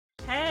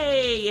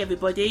Hey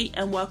everybody,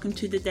 and welcome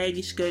to the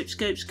Daily Scopes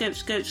for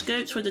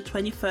the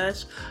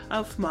 21st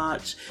of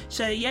March.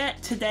 So yeah,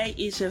 today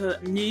is a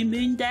new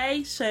moon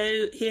day,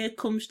 so here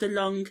comes the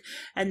long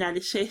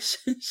analysis.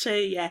 So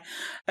yeah,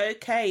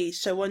 okay,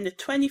 so on the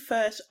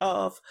 21st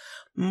of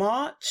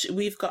March,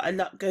 we've got a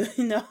lot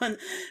going on.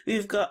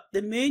 We've got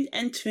the moon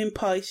entering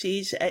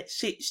Pisces at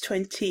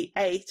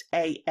 6:28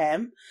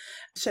 a.m.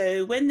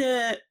 So when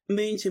the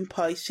moon's in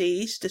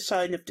Pisces, the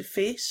sign of the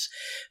fish,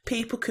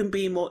 people can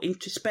be more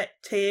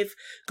introspective,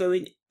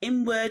 going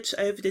inwards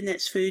over the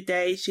next few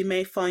days. You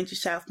may find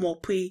yourself more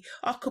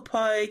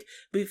preoccupied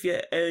with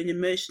your own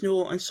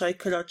emotional and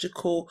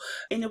psychological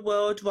inner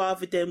world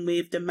rather than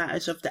with the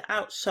matters of the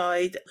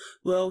outside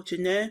world, you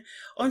know.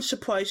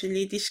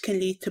 Unsurprisingly, this can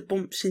lead to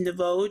bumps in the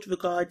road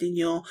regarding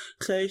your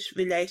close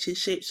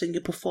relationships and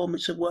your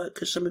performance of work,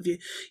 because some of you,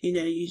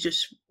 you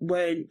just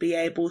won't be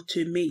able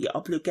to meet your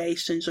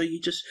obligations, or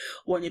you just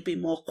want to be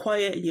more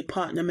quiet and your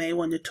partner may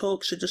want to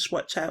talk, so just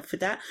watch out for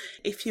that.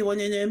 If you want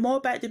to know more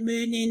about the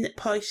moon in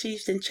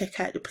Pisces, then check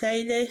out the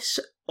playlist.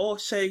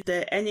 Also,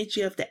 the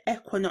energy of the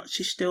equinox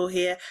is still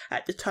here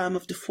at the time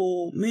of the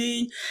full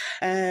moon,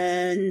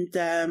 and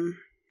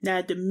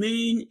now the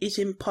moon is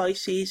in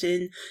Pisces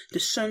and the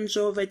sun's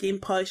already in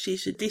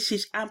Pisces, so this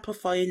is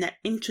amplifying that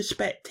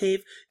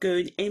introspective,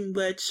 going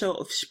inward, sort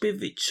of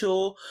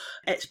spiritual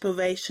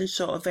exploration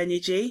sort of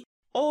energy.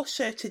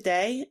 Also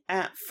today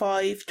at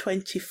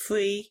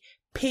 5:23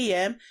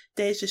 p.m.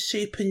 there's a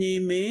super new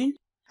moon,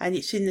 and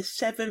it's in the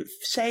 7th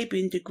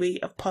Sabian degree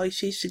of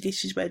Pisces, so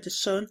this is where the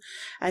sun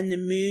and the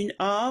moon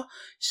are.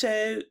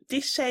 So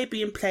this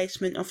Sabian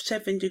placement of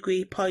 7th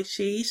degree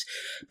Pisces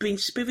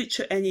brings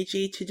spiritual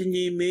energy to the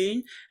new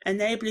moon,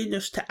 enabling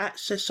us to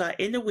access our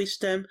inner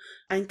wisdom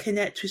and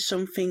connect with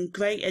something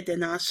greater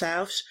than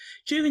ourselves.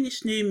 During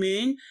this new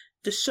moon,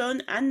 the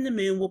sun and the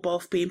moon will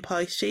both be in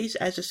Pisces,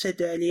 as I said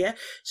earlier.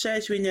 So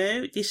as we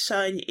know, this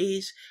sign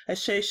is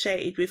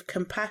associated with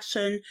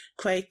compassion,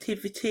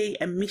 creativity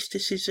and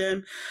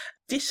mysticism.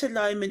 This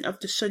alignment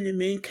of the sun and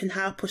moon can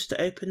help us to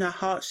open our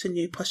hearts to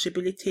new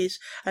possibilities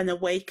and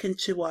awaken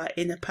to our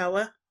inner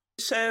power.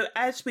 So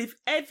as with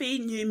every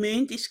new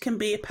moon, this can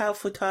be a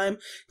powerful time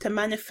to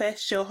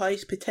manifest your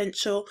highest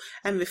potential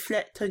and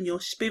reflect on your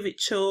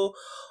spiritual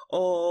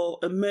or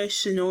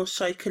emotional,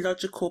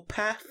 psychological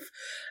path,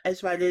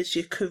 as well as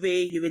your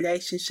career, your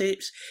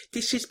relationships.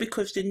 This is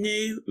because the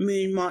new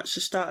moon marks the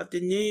start of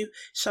the new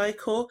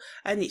cycle,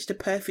 and it's the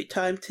perfect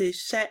time to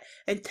set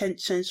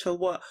intentions for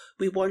what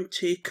we want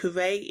to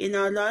create in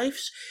our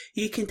lives.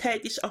 You can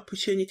take this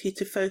opportunity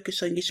to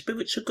focus on your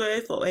spiritual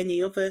growth or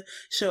any other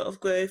sort of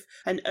growth,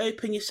 and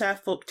open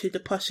yourself up to the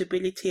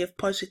possibility of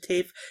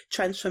positive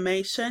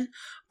transformation.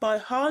 By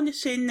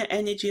harnessing the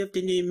energy of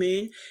the new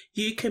moon,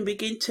 you can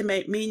begin to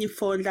make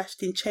meaningful and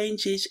lasting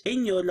changes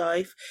in your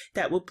life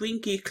that will bring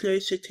you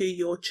closer to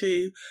your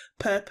true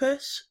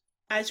purpose.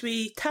 As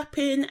we tap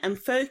in and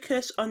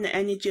focus on the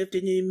energy of the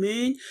new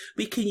moon,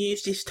 we can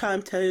use this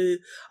time to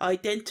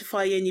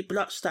identify any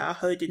blocks that are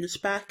holding us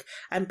back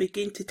and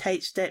begin to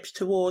take steps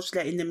towards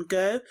letting them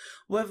go,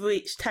 whether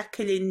it's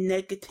tackling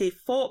negative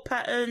thought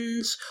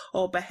patterns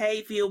or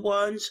behavioural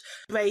ones,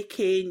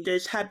 breaking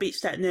those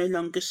habits that no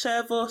longer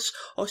serve us,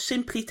 or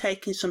simply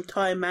taking some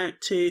time out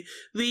to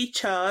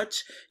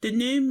recharge. The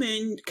new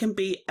moon can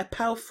be a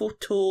powerful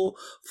tool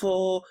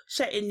for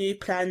setting new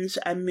plans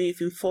and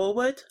moving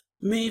forward.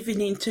 Moving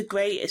into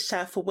greater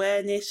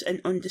self-awareness and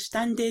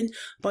understanding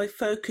by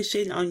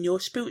focusing on your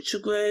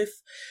spiritual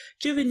growth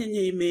during the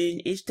new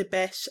moon is the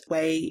best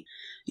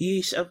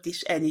use of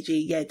this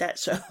energy. Yeah,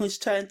 that's what I was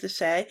trying to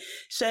say.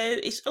 So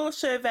it's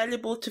also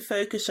available to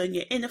focus on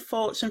your inner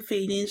thoughts and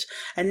feelings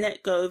and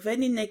let go of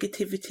any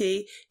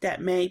negativity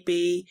that may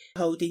be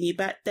holding you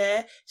back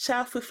there.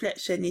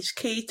 Self-reflection is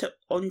key to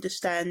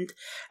understand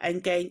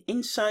and gain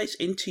insights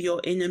into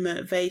your inner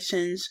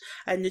motivations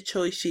and the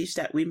choices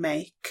that we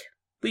make.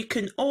 We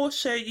can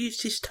also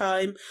use this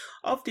time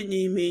of the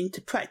new moon to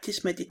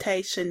practice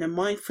meditation and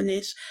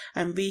mindfulness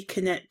and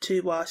reconnect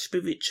to our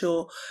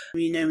spiritual,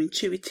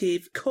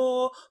 intuitive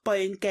core by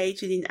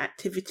engaging in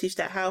activities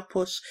that help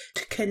us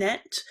to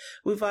connect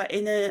with our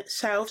inner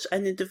selves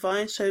and the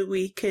divine, so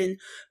we can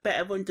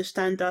better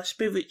understand our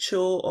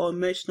spiritual or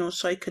emotional,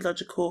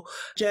 psychological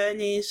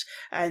journeys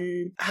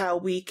and how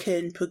we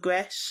can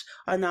progress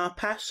on our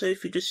path. So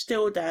if we just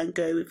still down,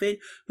 go within,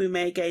 we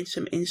may gain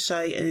some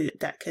insight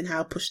that can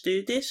help us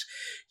do this.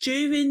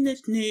 During the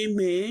new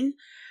moon,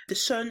 the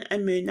sun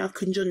and moon are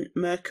conjunct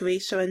Mercury,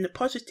 so on the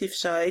positive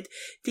side,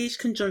 these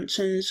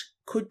conjunctions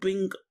could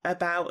bring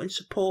about and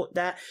support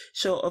that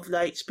sort of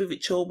like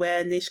spiritual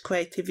awareness,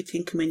 creativity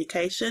and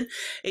communication.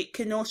 It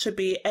can also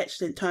be an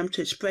excellent time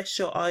to express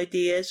your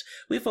ideas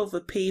with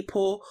other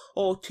people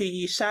or to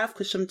yourself,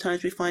 because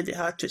sometimes we find it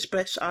hard to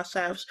express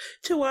ourselves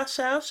to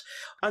ourselves.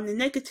 On the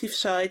negative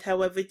side,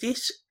 however,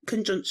 this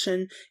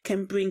conjunction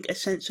can bring a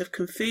sense of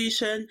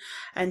confusion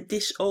and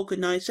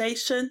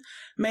disorganization,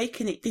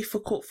 making it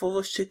difficult for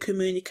us to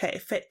communicate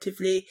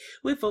effectively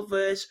with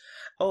others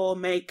or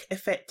make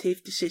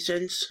effective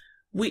decisions.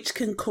 which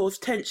can cause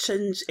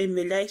tensions in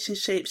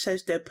relationships,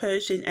 as the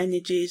opposing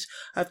energies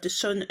of the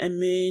sun and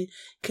moon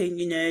can,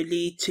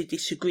 lead to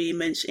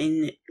disagreements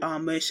in our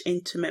most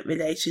intimate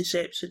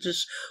relationships. So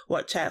just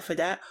watch out for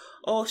that.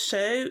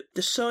 Also,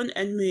 the sun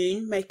and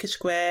moon make a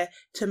square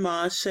to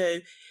Mars, so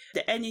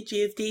the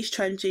energy of these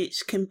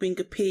transits can bring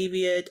a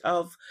period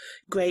of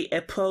greater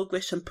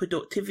progress and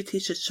productivity,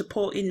 so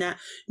supporting that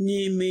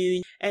new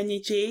moon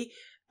energy,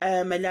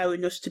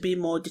 allowing us to be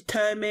more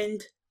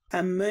determined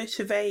and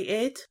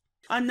motivated.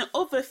 On the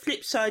other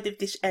flip side of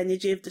this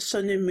energy of the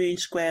sun and moon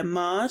square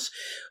Mars,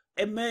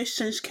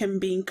 emotions can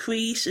be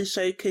increased and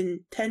so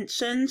can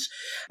tensions.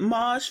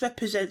 Mars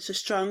represents a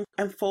strong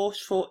and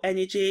forceful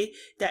energy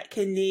that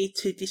can lead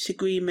to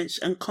disagreements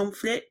and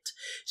conflict,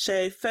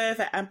 so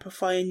further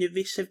amplifying the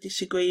risk of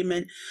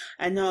disagreement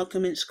and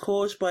arguments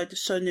caused by the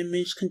sun and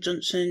moon's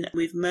conjunction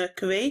with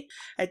Mercury.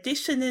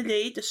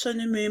 Additionally, the sun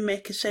and moon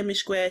make a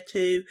semi-square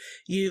to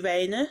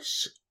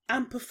Uranus,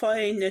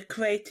 amplifying the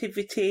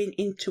creativity and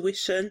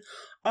intuition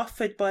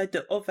offered by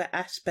the other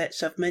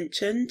aspects I've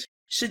mentioned.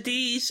 So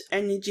these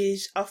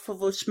energies offer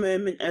us a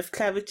moment of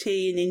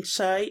clarity and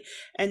insight,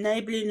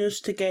 enabling us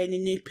to gain a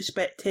new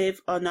perspective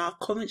on our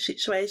current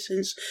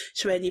situations,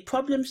 so any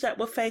problems that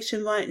we're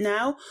facing right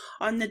now.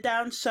 On the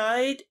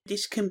downside,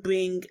 this can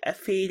bring a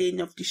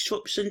feeling of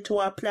disruption to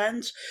our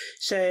plans,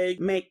 so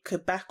make a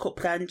backup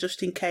plan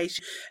just in case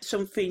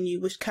something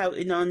you was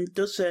counting on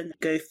doesn't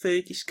go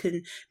through. This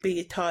can be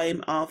a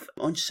time of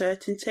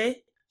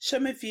uncertainty.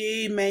 Some of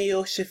you may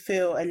also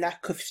feel a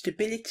lack of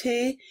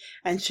stability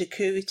and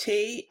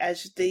security,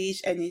 as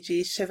these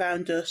energies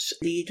surround us,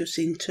 lead us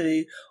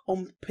into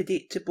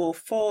unpredictable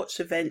thoughts,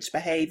 events,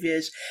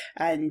 behaviours,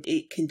 and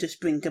it can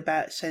just bring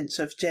about a sense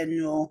of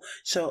general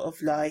sort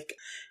of like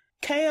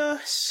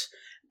chaos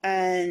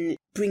and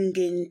bring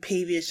in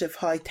periods of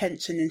high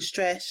tension and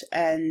stress,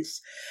 and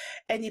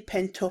any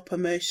pent-up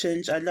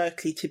emotions are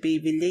likely to be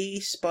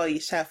released by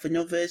yourself and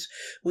others,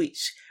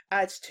 which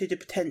adds to the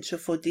potential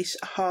for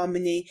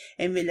disharmony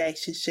in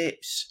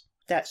relationships.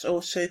 That's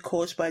also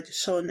caused by the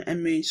sun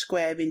and moon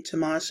square into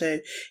Mars, so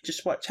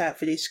just watch out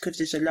for this, because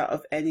there's a lot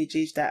of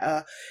energies that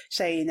are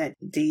saying that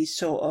these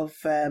sort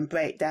of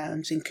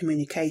breakdowns in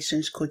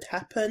communications could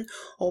happen,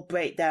 or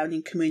breakdown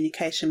in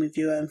communication with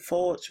your own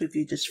thoughts, with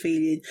you just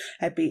feeling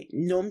a bit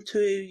numb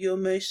to your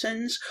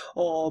emotions,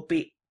 or a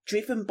bit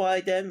driven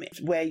by them,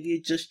 where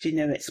you just,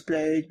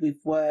 explode with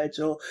words,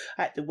 or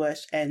at the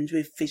worst end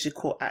with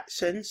physical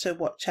action. So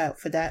watch out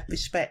for that.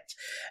 Respect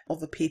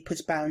other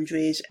people's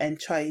boundaries and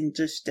try and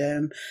just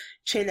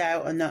chill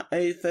out and not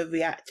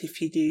overreact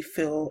if you do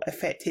feel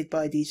affected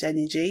by these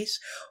energies.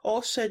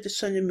 Also, the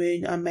sun and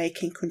moon are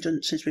making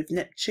conjunctions with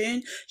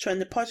Neptune. So on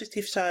the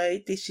positive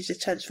side, this is a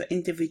chance for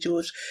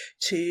individuals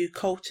to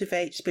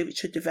cultivate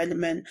spiritual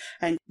development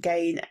and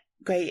gain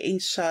great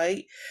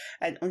insight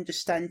and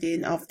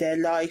understanding of their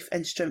life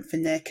and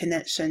strengthen their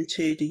connection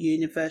to the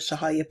universe or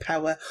higher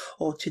power,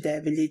 or to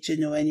their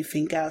religion or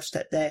anything else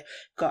that they've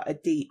got a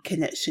deep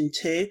connection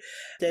to.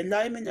 The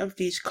alignment of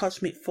these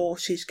cosmic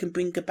forces can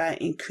bring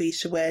about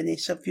increased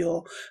awareness of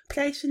your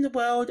place in the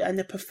world and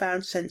a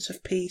profound sense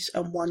of peace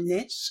and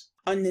oneness.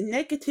 On the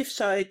negative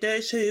side,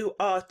 those who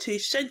are too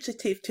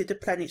sensitive to the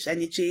planet's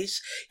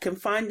energies can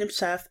find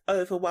themselves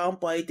overwhelmed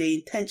by the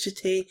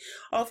intensity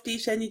of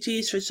these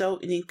energies,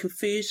 resulting in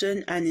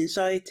confusion and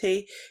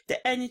anxiety.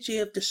 The energy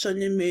of the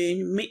sun and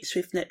moon mixed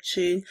with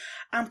Neptune,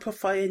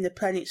 amplifying the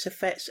planet's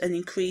effects and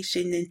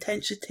increasing the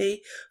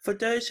intensity. For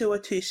those who are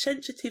too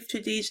sensitive to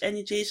these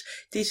energies,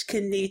 this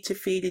can lead to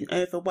feeling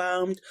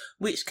overwhelmed,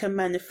 which can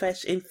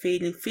manifest in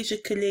feeling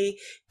physically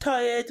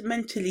tired,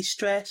 mentally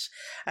stressed,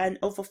 and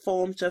other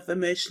forms of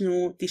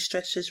emotional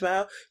distress as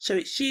well. So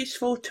it's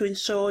useful to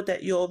ensure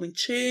that you're in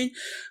tune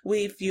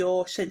with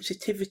your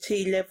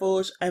sensitivity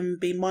levels and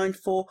be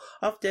mindful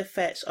of the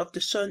effects of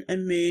the sun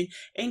and moon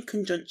in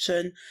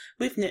conjunction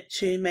with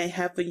Neptune may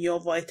have on your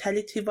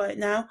vitality right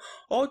now.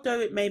 Although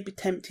it may be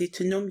tempted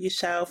to numb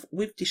yourself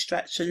with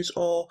distractions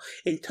or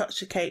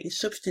intoxicating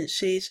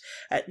substances,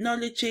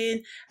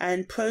 acknowledging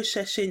and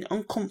processing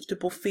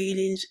uncomfortable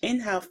feelings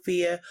in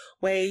healthier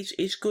ways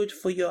is good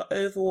for your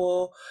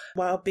overall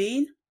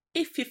well-being.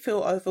 If you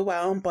feel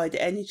overwhelmed by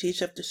the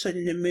energies of the sun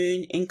and the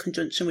moon in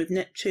conjunction with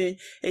Neptune,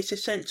 it's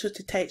essential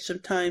to take some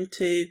time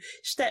to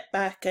step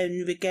back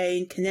and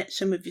regain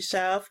connection with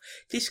yourself.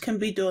 This can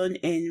be done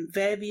in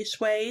various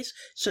ways,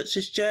 such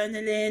as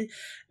journaling,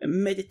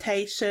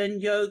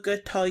 meditation, yoga,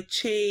 tai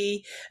chi,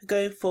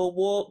 going for a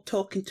walk,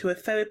 talking to a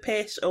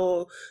therapist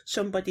or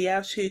somebody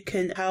else who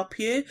can help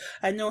you.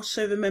 And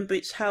also remember,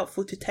 it's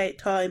helpful to take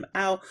time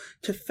out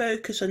to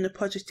focus on the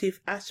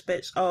positive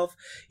aspects of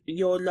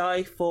your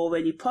life or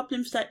any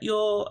problems that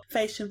you're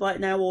facing right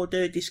now,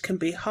 although this can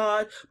be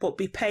hard. But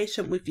be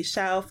patient with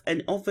yourself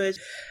and others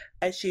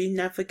as you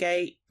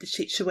navigate the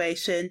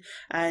situation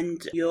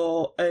and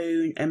your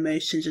own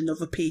emotions and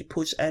other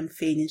people's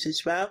feelings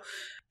as well.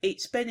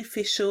 it's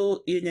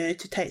beneficial,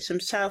 to take some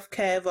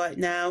self-care right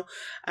now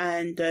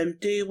and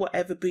do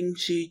whatever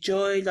brings you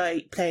joy,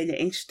 like playing an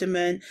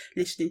instrument,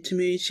 listening to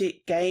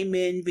music,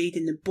 gaming,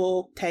 reading a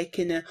book,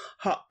 taking a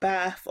hot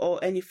bath,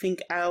 or anything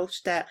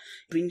else that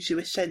brings you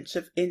a sense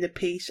of inner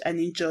peace and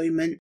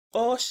enjoyment.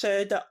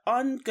 Also, the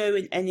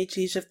ongoing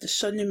energies of the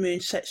Sun and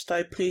Moon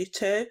sextile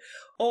Pluto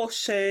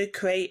also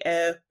create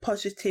a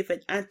positive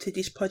and add to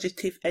this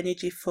positive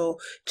energy for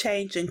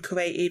change and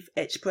creative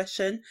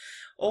expression,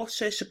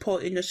 also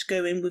supporting us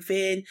going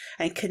within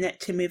and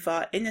connecting with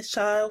our inner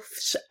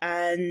selves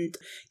and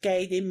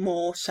gaining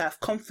more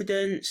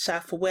self-confidence,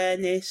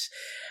 self-awareness,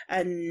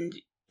 and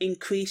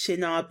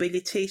increasing our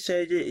ability.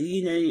 So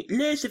that,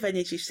 loads of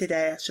energies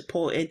today are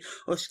supporting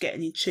us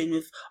getting in tune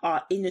with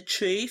our inner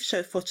truth.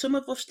 So for some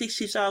of us, this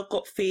is our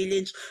gut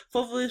feelings.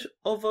 For others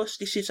of us,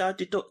 this is our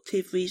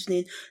deductive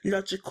reasoning,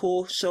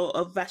 logical sort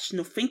of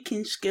rational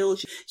thinking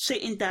skills,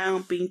 sitting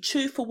down, being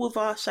truthful with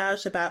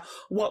ourselves about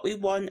what we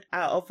want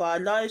out of our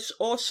lives,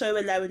 also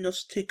allowing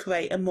us to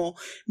create a more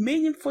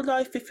meaningful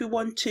life if we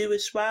want to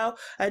as well,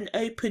 and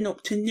open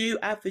up to new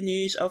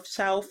avenues of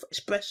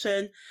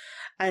self-expression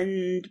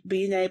and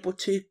being able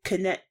to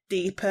connect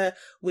deeper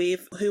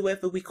with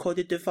whoever we call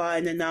the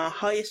divine and our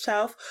higher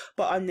self.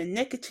 But on the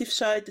negative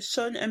side, the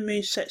Sun and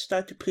Moon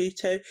sextile to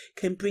Pluto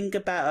can bring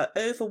about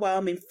an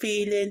overwhelming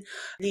feeling,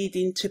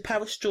 leading to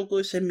power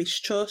struggles and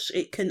mistrust.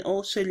 It can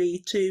also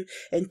lead to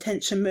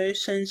intense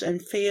emotions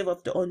and fear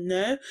of the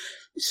unknown.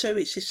 So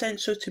it's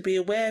essential to be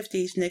aware of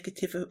these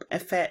negative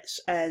effects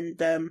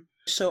and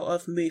sort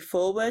of move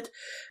forward.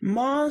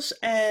 Mars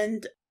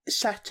and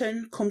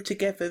Saturn come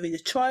together in a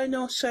trine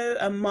also,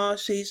 and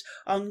Mars's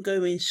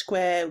ongoing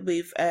square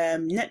with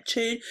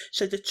Neptune.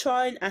 So the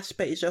trine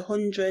aspect is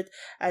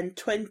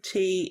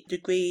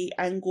 120-degree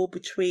angle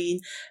between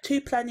two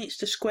planets.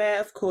 The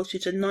square, of course,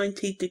 is a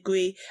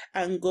 90-degree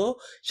angle.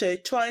 So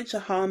trines are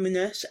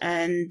harmonious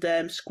and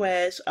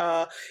squares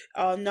are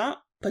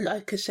not. But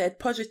like I said,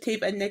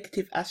 positive and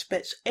negative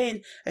aspects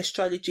in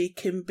astrology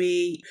can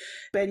be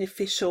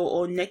beneficial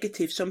or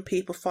negative. Some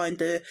people find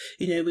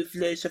with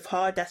loads of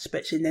hard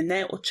aspects in their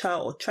natal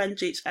chart or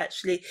transits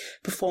actually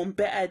perform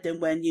better than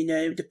when,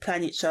 the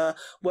planets are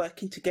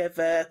working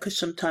together. Because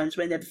sometimes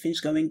when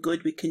everything's going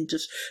good, we can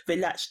just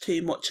relax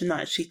too much and not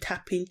actually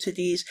tap into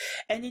these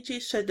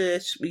energies. So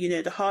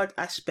the hard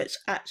aspects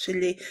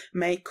actually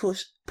make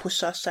us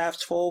push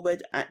ourselves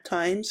forward at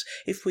times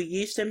if we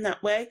use them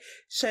that way.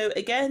 So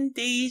again,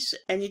 these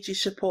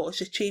energies support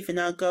us achieving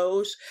our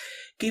goals,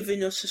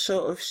 giving us a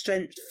sort of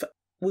strength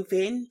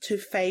within to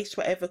face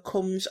whatever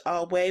comes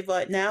our way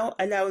right now,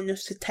 allowing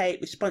us to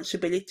take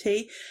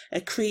responsibility,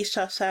 increase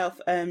our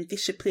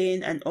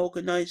self-discipline and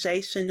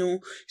organisational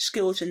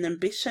skills and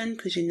ambition,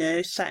 because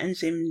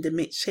Saturn's in the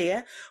midst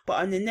here.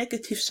 But on the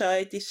negative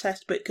side, this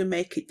aspect can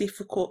make it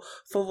difficult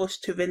for us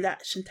to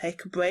relax and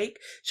take a break.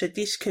 So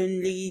this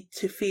can lead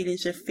to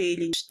feelings of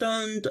feeling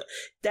stunned,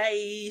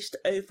 dazed,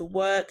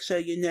 overworked. So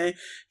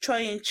try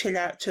and chill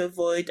out to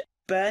avoid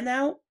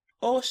burnout.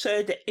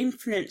 Also, the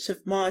influence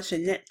of Mars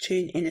and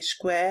Neptune in a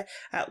square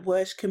at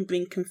worst can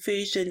bring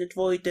confusion,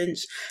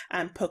 avoidance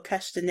and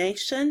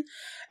procrastination,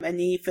 and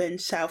even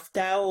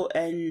self-doubt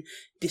and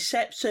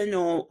deception,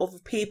 or other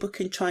people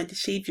can try and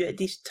deceive you at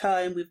this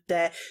time with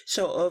their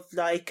sort of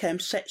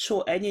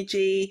sexual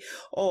energy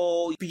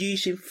or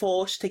using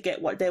force to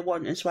get what they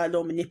want as well,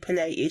 or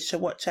manipulated. So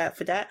watch out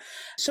for that.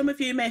 Some of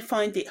you may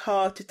find it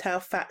hard to tell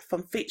fact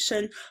from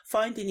fiction,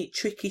 finding it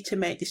tricky to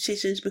make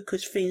decisions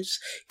because things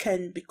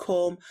can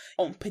become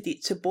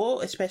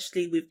unpredictable,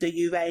 especially with the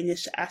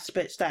Uranus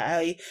aspects that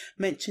I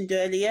mentioned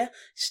earlier.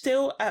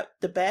 Still, at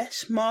the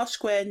best, Mars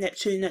square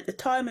Neptune at the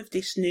time of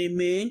this new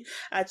moon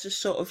adds a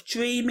sort of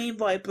dreamy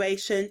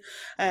vibration,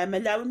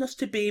 allowing us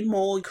to be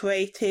more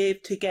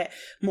creative, to get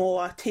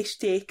more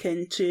artistic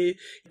and to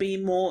be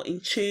more in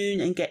tune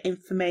and get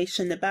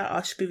information about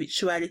our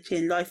spirituality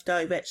and life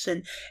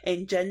direction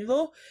in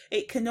general.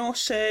 It can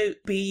also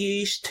be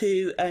used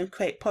to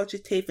create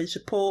positive and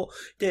support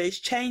those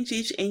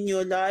changes in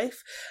your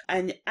life.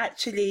 And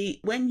actually,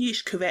 when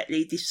used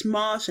correctly, this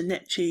Mars and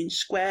Neptune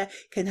square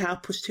can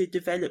help us to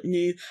develop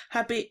new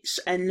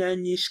habits and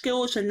learn new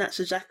skills, and that's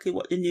exactly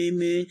what the new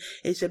moon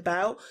is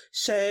about.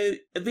 So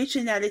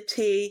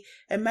originality,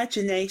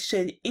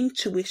 imagination,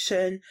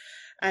 intuition,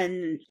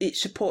 and it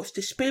supports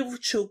the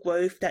spiritual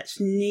growth that's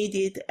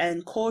needed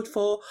and called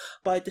for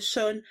by the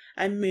Sun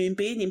and Moon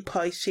being in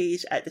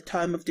Pisces at the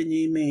time of the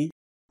new moon.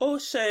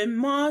 Also,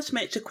 Mars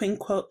makes a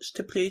quincunx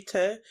to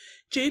Pluto,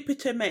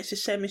 Jupiter makes a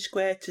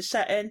semi-square to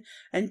Saturn,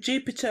 and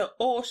Jupiter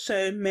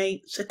also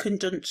makes a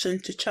conjunction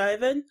to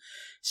Chiron.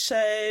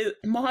 So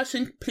Mars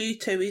and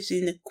Pluto is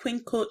in a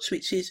quincunx,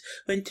 which is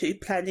when two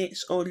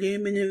planets or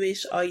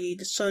luminaries, i.e.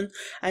 the Sun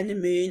and the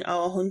Moon,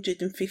 are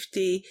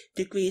 150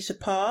 degrees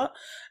apart.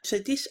 So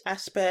this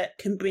aspect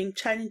can bring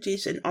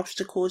challenges and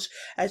obstacles,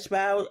 as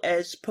well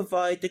as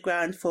provide the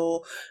ground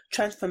for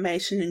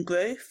transformation and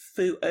growth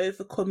through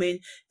overcoming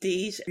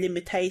these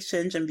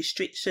limitations and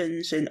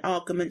restrictions and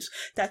arguments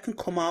that can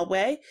come our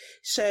way.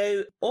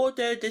 So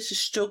although there's a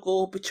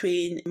struggle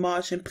between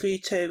Mars and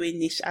Pluto in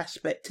this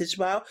aspect as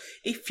well,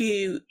 if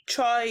you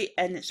try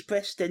and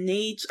express the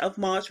needs of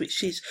Mars,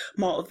 which is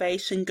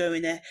motivation,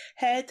 going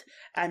ahead,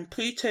 and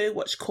Pluto,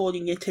 what's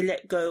calling you to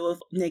let go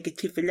of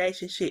negative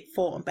relationship,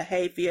 thought and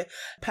behaviour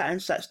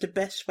patterns, that's the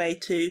best way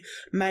to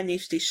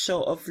manage this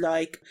sort of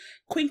like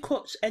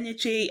quincunx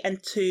energy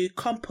and to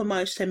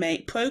compromise to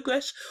make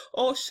progress.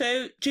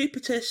 Also,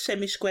 Jupiter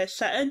SemiSquare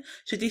Saturn,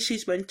 so this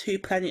is when two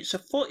planets are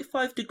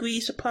 45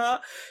 degrees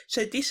apart,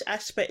 so this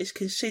aspect is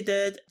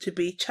considered to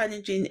be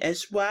challenging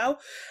as well,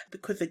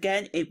 because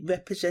again it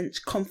represents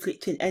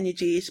conflicting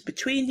energies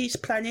between these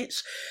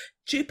planets.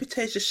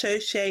 Jupiter is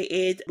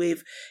associated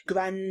with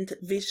grand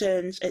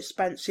visions,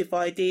 expansive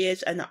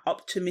ideas and an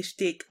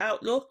optimistic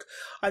outlook.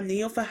 On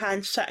the other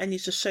hand, Saturn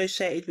is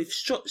associated with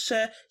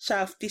structure,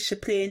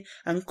 self-discipline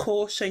and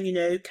caution,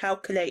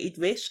 calculated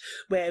risk,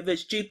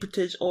 whereas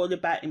Jupiter's all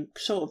about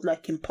sort of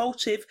like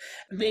impulsive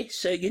risk.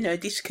 So,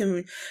 this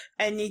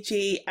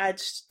energy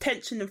adds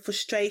tension and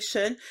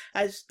frustration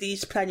as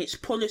these planets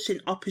pull us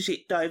in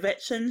opposite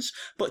directions.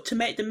 But to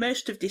make the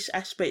most of this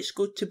aspect, it's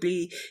good to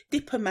be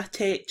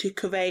diplomatic, to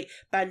create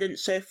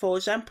balance. So for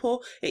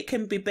example, it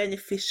can be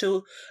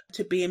beneficial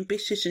to be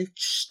ambitious and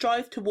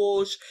strive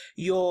towards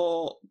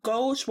your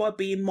goals while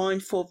being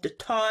mindful of the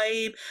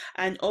time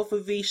and other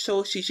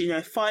resources,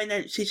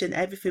 finances and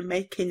everything,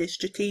 making a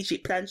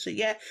strategic plan. So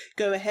yeah,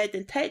 go ahead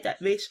and take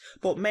that risk,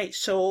 but make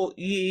sure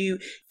you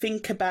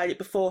think about it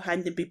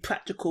beforehand and be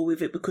practical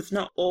with it, because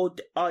not all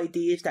the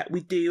ideas that we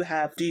do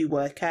have do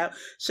work out.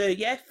 So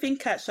yeah,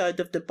 think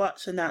outside of the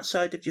box and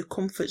outside of your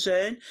comfort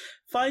zone.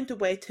 Find a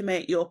way to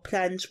make your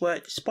plans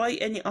work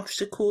despite any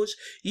obstacles,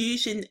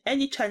 using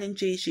any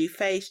challenges you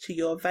face to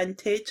your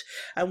advantage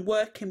and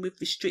working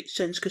with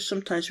restrictions, because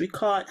sometimes we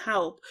can't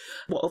help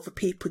what other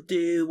people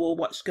do or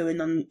what's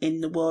going on in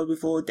the world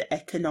with all the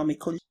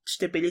economic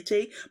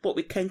instability, but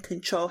we can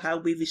control how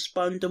we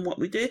respond and what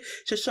we do.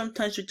 So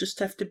sometimes we just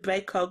have to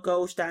break our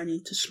goals down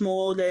into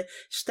smaller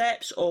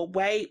steps or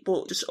wait,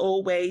 but just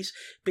always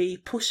be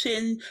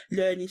pushing,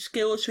 learning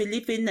skills. We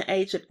live in the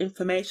age of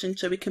information,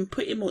 so we can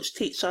pretty much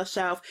teach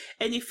ourselves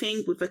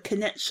anything with a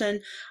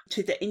connection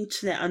to the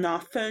internet on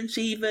our phones.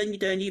 Even you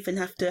don't even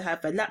have to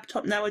have a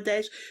laptop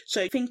nowadays.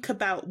 So think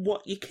about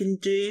what you can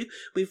do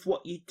with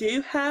what you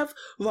do have,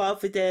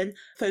 rather than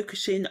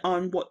focusing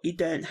on what you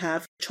don't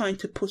have, trying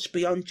to push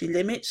beyond your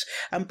limits.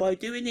 And by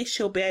doing this,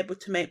 you'll be able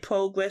to make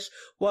progress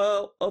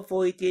while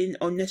avoiding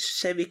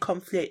unnecessary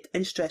conflict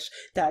and stress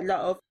that a lot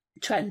of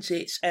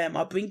transits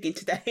are bringing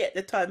today at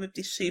the time of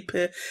this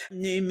super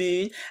new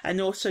moon. And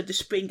also the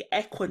spring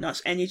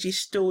equinox energy is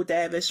still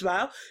there as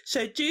well.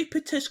 So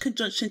Jupiter's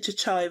conjunction to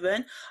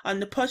Chiron, on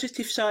the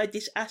positive side,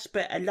 this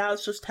aspect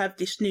allows us to have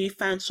this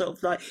newfound sort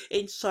of like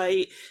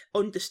insight,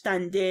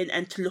 understanding,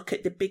 and to look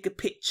at the bigger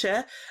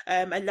picture,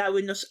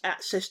 allowing us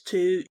access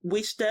to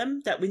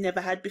wisdom that we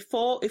never had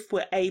before if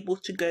we're able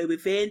to go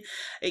within.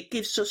 It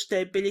gives us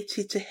the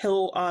ability to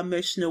heal our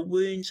emotional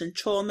wounds and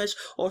traumas,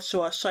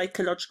 also our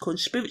psychological and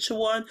spiritual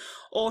one,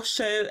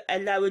 also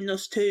allowing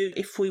us to,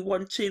 if we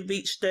want to,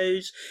 reach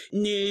those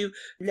new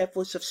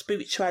levels of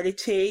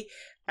spirituality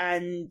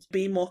and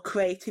be more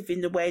creative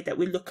in the way that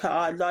we look at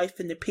our life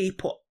and the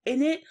people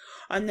in it.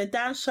 On the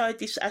downside,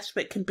 this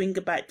aspect can bring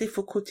about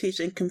difficulties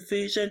and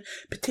confusion,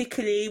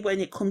 particularly when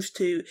it comes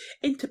to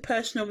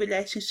interpersonal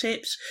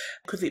relationships,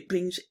 because it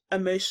brings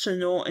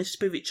emotional and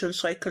spiritual and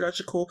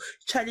psychological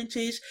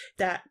challenges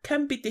that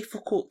can be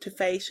difficult to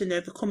face and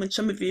overcome. And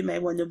some of you may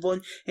want to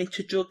run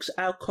into drugs,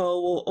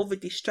 alcohol or other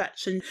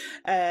distractions,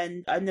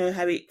 and I know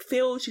how it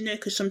feels,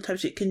 because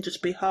sometimes it can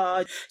just be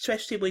hard,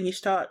 especially when you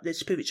start the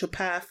spiritual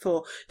path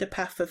or the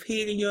path of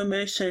healing your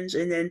emotions,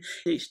 and then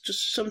it's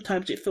just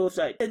sometimes it feels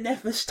like they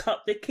never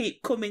stop, they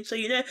keep coming. So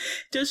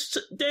just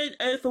don't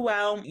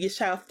overwhelm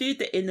yourself, do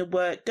the inner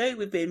work, go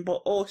within,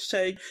 but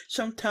also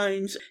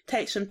sometimes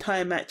take some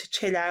time out to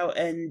chill out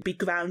and be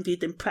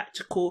grounded and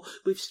practical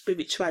with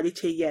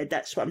spirituality. Yeah,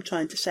 that's what I'm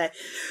trying to say.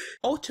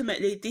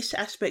 Ultimately, this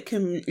aspect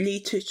can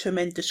lead to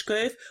tremendous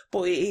growth,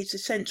 but it is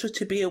essential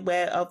to be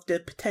aware of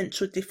the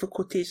potential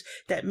difficulties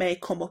that may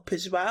come up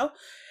as well.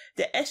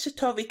 The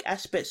esoteric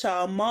aspects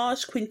are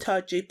Mars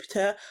quintile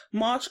Jupiter,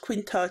 Mars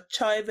quintile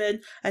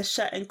Chiron, and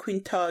Saturn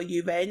quintile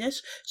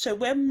Uranus. So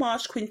when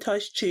Mars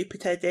quintiles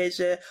Jupiter, there's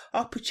an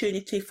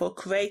opportunity for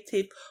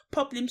creative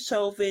problem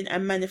solving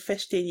and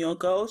manifesting your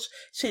goals.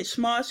 Since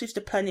Mars is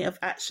the planet of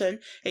action,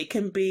 it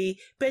can be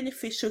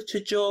beneficial to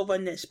draw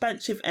on the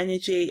expansive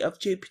energy of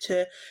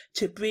Jupiter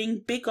to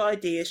bring big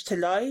ideas to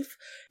life.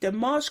 The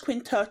Mars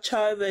quintile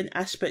Chiron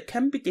aspect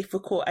can be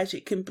difficult as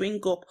it can bring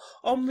up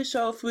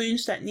unresolved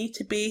wounds that need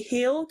to be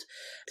healed.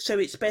 So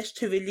it's best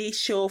to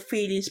release your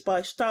feelings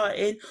by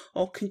starting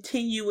or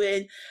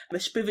continuing a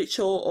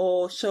spiritual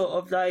or sort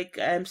of like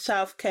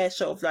self-care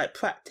sort of like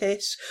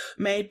practice,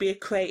 maybe a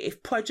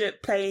creative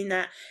project, playing playing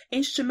that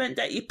instrument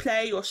that you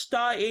play, or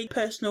starting a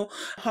personal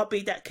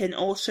hobby that can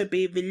also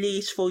be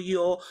released for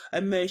your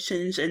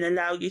emotions and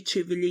allow you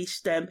to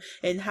release them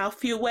in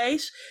healthier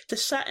ways. The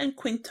Saturn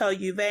quintile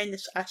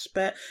Uranus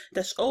aspect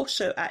that's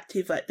also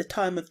active at the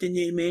time of the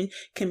new moon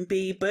can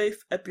be both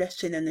a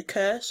blessing and a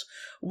curse.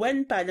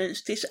 When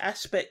balanced, this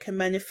aspect can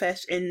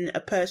manifest in a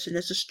person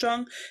as a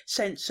strong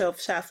sense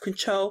of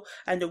self-control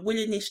and a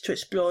willingness to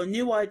explore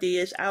new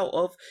ideas out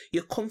of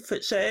your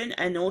comfort zone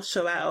and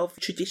also out of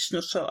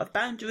traditional sort of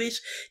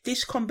boundaries.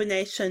 This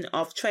combination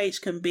of traits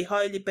can be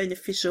highly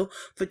beneficial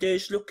for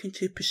those looking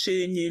to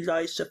pursue new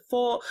lines of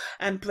thought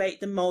and break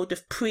the mold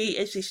of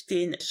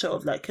pre-existing sort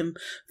of like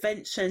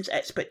conventions,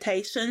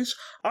 expectations.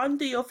 On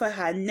the other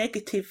hand,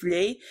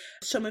 negatively,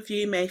 some of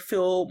you may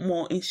feel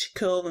more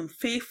insecure and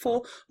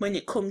fearful when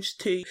it comes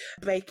to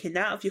breaking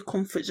out of your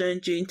comfort zone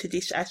due to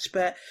this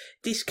aspect.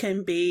 This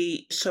can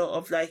be sort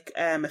of like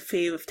a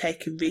fear of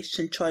taking risks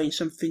and trying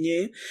something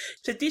new.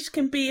 So this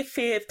can be a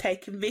fear of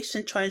taking risks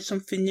and trying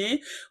something new,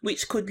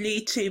 which could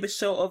lead to a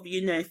sort of,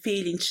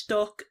 feeling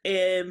stuck,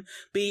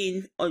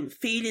 feeling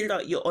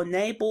like you're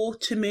unable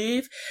to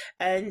move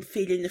and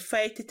feeling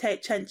afraid to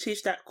take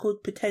chances that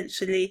could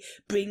potentially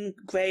bring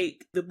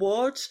great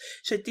rewards.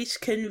 So this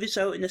can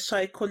result in a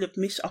cycle of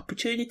missed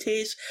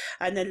opportunities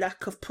and a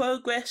lack of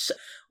progress,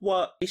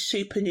 what the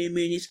super new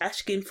moon is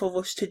asking for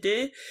us to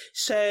do.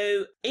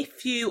 So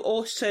if you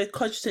also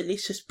constantly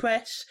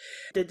suppress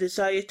the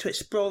desire to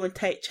explore and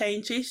take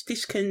changes,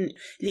 this can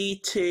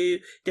lead to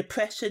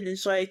depression,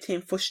 anxiety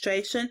and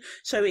frustration.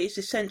 So it is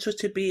essential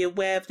to be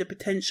aware of the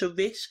potential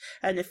risks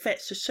and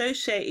effects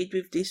associated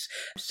with this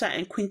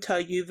Saturn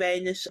quintile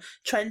Uranus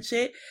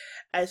transit,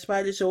 as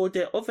well as all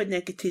the other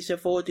negatives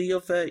of all the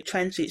other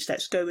transits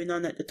that's going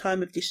on at the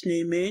time of this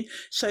new moon,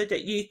 so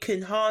that you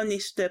can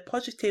harness the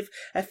positive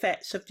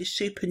effects of the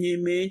super new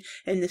moon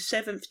in the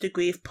 7th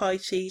degree of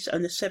Pisces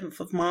on the 7th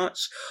of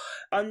March.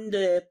 On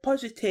the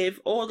positive,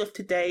 all of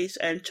today's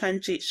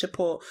transits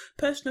support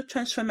personal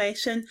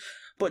transformation,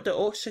 but they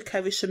also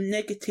carry some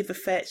negative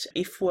effects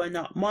if we're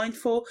not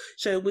mindful.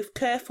 So with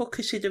careful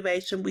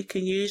consideration, we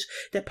can use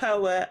the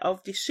power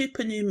of the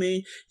super new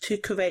moon to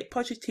create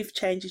positive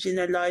changes in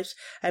our lives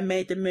and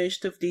make the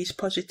most of these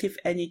positive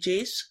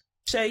energies.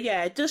 So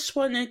yeah, I just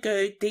want to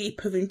go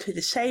deeper into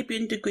the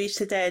Sabian degrees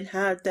today and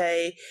how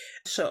they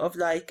sort of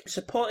like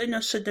supporting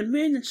us. So the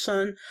moon and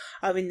sun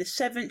are in the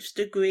 7th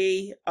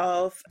degree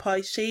of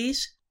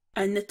Pisces,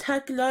 and the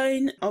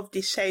tagline of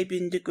the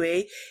Sabian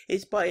degree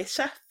is, by a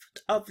shaft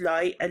of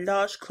light, a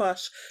large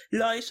cross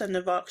lies on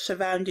the rock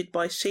surrounded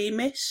by sea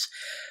mist,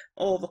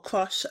 or the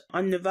cross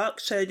on the rock.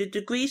 So the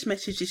degree's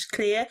message is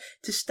clear: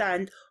 to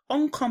stand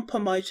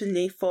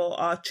uncompromisingly for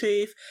our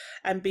truth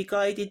and be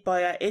guided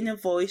by our inner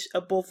voice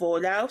above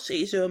all else. It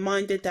is a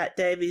reminder that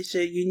there is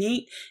a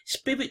unique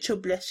spiritual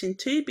blessing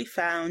to be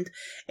found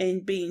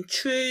in being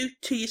true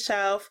to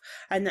yourself,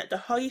 and that the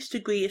highest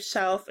degree of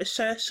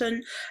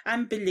self-assertion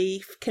and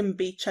belief can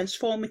be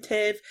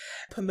transformative,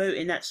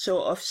 promoting that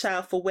sort of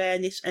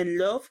self-awareness and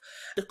love.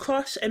 The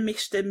cross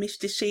amidst the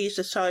mystic sea is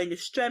a sign of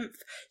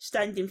strength,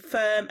 standing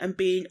firm and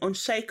being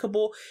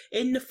unshakable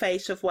in the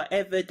face of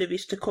whatever there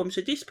is to come.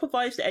 So this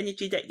provides the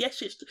energy that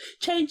yes,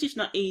 change is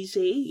not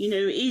easy. It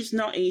is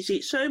not easy.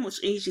 It's so much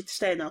easier to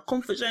stay in our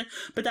comfort zone,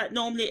 but that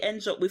normally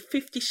ends up with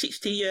 50,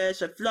 60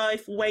 years of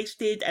life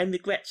wasted and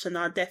regrets on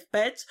our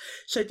deathbeds.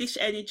 So this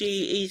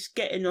energy is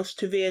getting us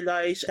to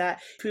realise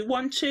that if we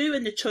want to,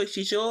 and the choice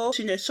is yours,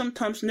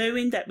 sometimes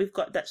knowing that we've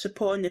got that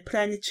support and the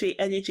planetary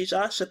energies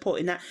are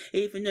supporting that,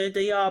 even though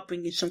they are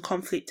bringing some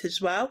conflict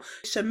as well.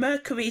 So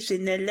Mercury's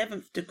in the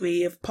 11th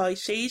degree of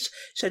Pisces.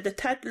 So the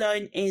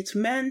tagline is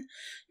men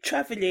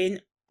travelling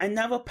a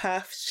narrow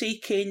path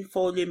seeking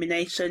for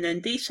illumination,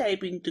 and these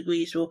Sabian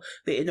degrees were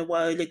written a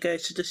while ago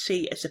to the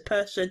sea as a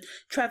person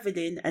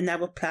travelling a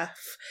narrow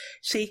path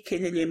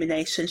seeking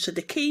illumination. So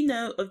the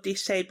keynote of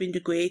this Sabian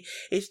degree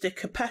is the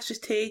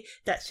capacity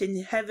that's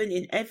inherent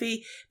in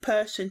every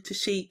person to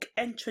seek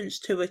entrance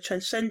to a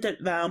transcendent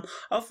realm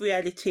of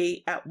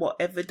reality at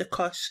whatever the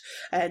cost,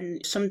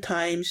 and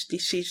sometimes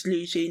this is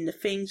losing the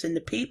things and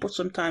the people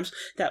sometimes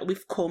that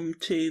we've come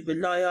to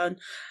rely on.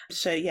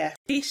 So yeah,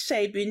 this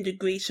Sabian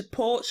degree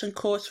supports and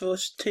calls for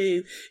us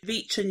to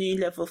reach a new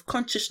level of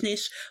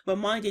consciousness,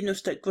 reminding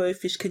us that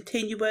growth is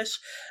continuous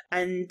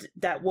and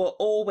that we're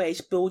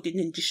always building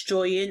and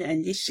destroying.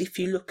 And this, if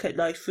you look at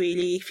life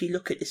really, if you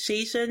look at the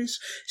seasons,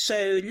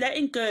 so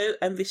letting go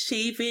and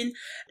receiving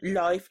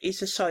life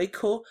is a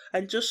cycle,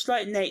 and just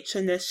like nature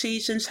and the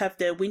seasons have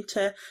their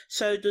winter,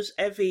 so does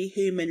every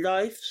human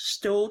life.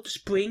 Still, the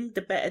spring,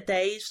 the better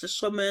days, the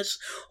summers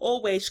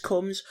always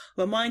comes,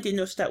 reminding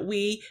us that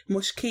we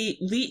must keep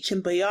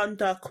reaching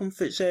beyond our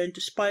comfort zone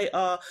despite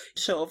our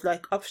sort of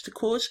like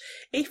obstacles.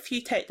 If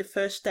you take the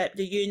first step,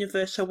 the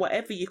universe, or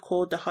whatever you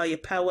call the higher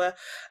power,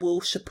 will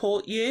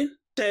support you.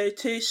 So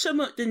to sum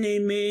up the new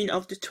moon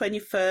of the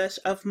 21st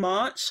of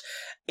March,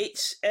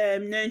 it's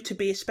known to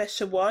be a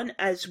special one,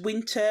 as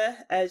winter,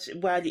 as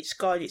while it's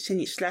gone, it's in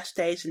its last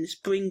days and the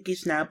spring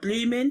is now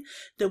blooming.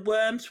 The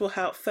worms will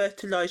help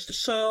fertilise the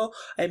soil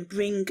and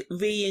bring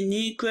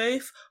new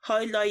growth,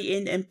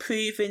 highlighting and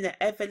proving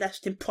the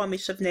everlasting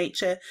promise of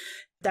nature,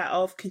 that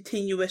of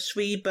continuous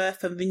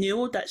rebirth and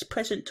renewal that's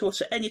present to us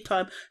at any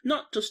time,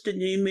 not just the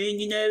new moon.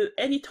 You know,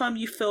 anytime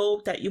you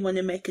feel that you want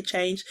to make a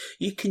change,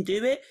 you can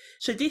do it.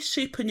 So this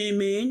super new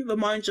moon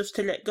reminds us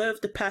to let go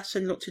of the past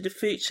and look to the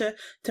future,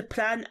 to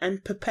plan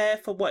and prepare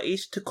for what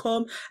is to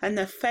come, and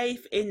have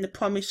faith in the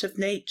promise of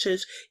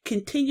nature's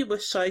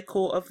continuous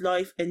cycle of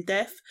life and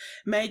death.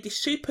 May the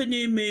super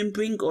new moon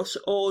bring us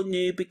all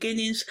new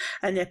beginnings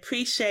and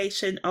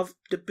appreciation of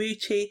the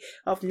beauty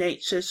of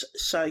nature's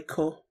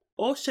cycle.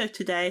 Also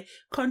today,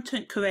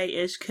 content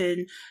creators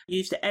can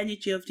use the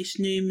energy of this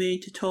new moon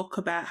to talk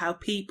about how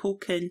people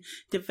can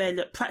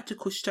develop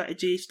practical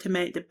strategies to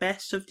make the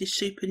best of this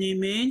super new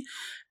moon,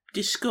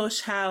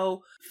 discuss how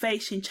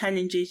facing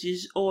challenges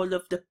is all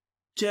of the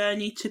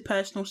journey to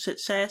personal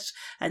success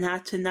and how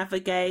to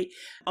navigate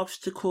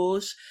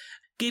obstacles,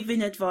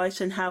 giving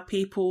advice on how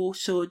people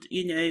should,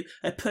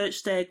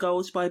 approach their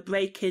goals by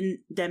breaking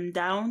them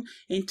down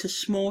into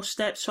small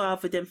steps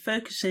rather than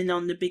focusing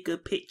on the bigger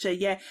picture.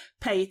 Yeah,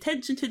 pay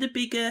attention to the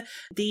bigger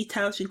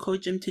details,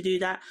 encourage them to do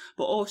that,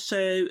 but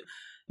also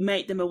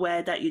make them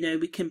aware that,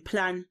 we can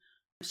plan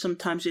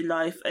sometimes in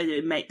life,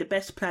 make the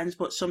best plans,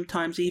 but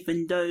sometimes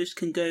even those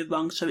can go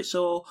wrong. So it's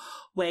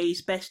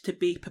always best to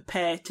be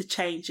prepared to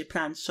change your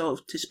plans, so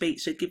to speak.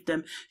 So give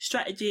them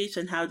strategies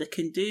and how they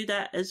can do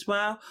that as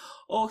well.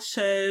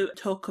 Also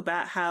talk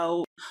about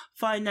how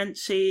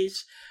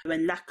finances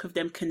and lack of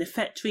them can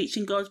affect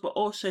reaching goals, but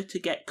also to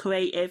get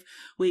creative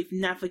with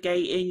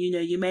navigating.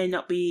 You may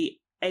not be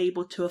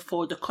able to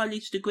afford a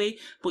college degree,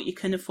 but you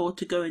can afford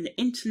to go on the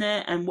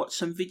internet and watch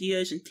some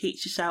videos and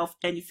teach yourself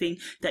anything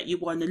that you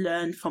want to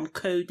learn, from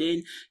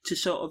coding to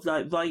sort of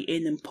like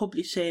writing and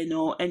publishing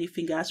or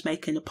anything else,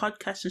 making a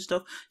podcast and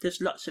stuff. There's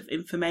lots of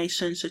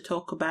information. So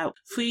talk about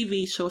free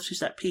resources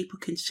that people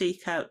can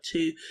seek out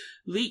to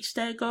reach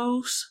their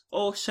goals.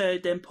 Also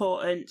the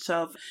importance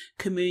of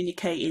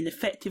communicating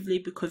effectively,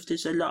 because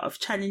there's a lot of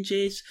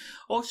challenges.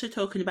 Also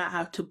talking about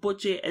how to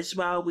budget as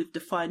well with the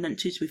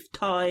finances, with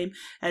time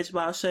as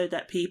well, so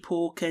that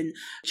people can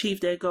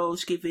achieve their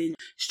goals, giving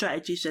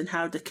strategies and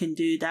how they can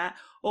do that.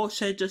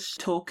 Also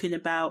just talking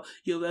about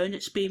your own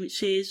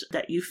experiences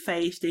that you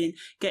faced in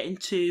getting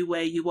to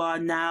where you are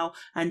now,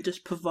 and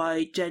just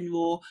provide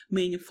general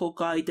meaningful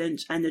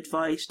guidance and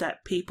advice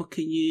that people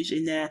can use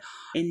in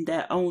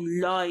their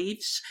own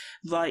lives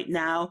right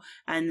now,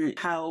 and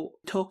how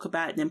talk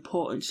about the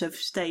importance of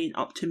staying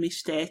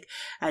optimistic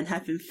and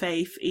having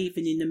faith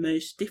even in the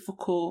most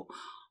difficult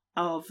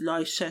of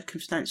life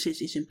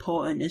circumstances is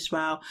important as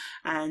well.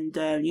 And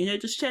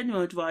just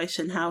general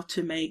advice on how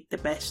to make the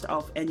best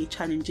of any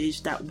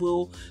challenges that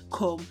will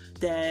come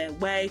their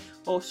way.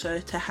 Also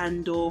to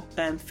handle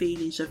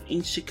feelings of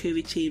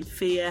insecurity and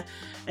fear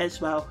as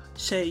well.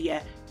 So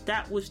yeah,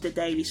 that was the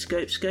daily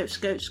scopes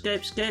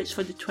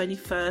for the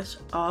 21st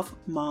of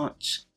March.